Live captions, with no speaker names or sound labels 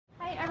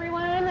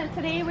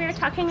Today we are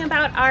talking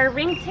about our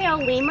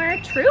ringtail lemur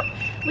troop.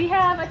 We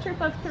have a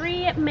troop of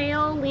 3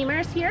 male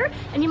lemurs here,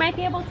 and you might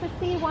be able to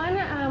see one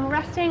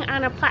resting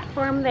on a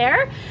platform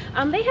there.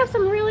 They have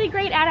some really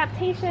great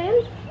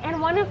adaptations, and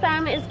one of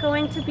them is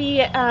going to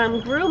be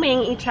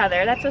grooming each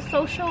other. That's a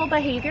social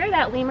behavior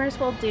that lemurs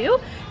will do,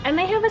 and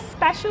they have a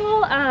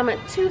special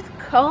tooth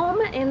comb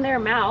in their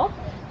mouth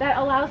that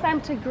allows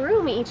them to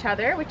groom each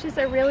other, which is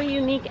a really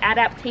unique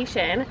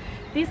adaptation.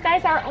 These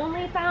guys are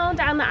only found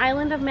on the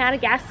island of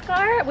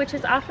Madagascar, which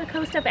is off the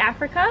coast of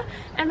Africa,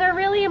 and they're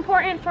really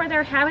important for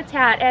their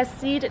habitat as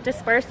seed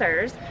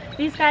dispersers.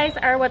 These guys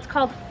are what's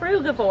called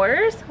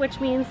frugivores, which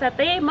means that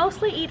they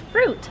mostly eat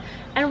fruit,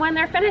 and when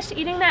they're finished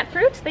eating that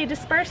fruit, they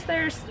disperse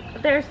their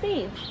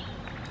seeds,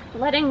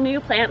 letting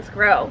new plants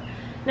grow.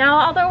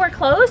 Now, although we're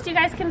closed, you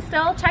guys can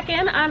still check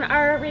in on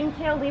our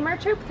ringtail lemur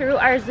troop through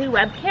our zoo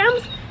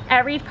webcams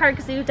at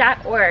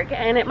reidparkzoo.org,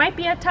 and it might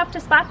be tough to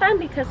spot them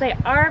because they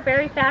are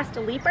very fast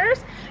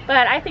leapers,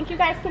 but I think you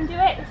guys can do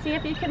it and see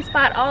if you can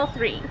spot all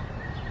 3.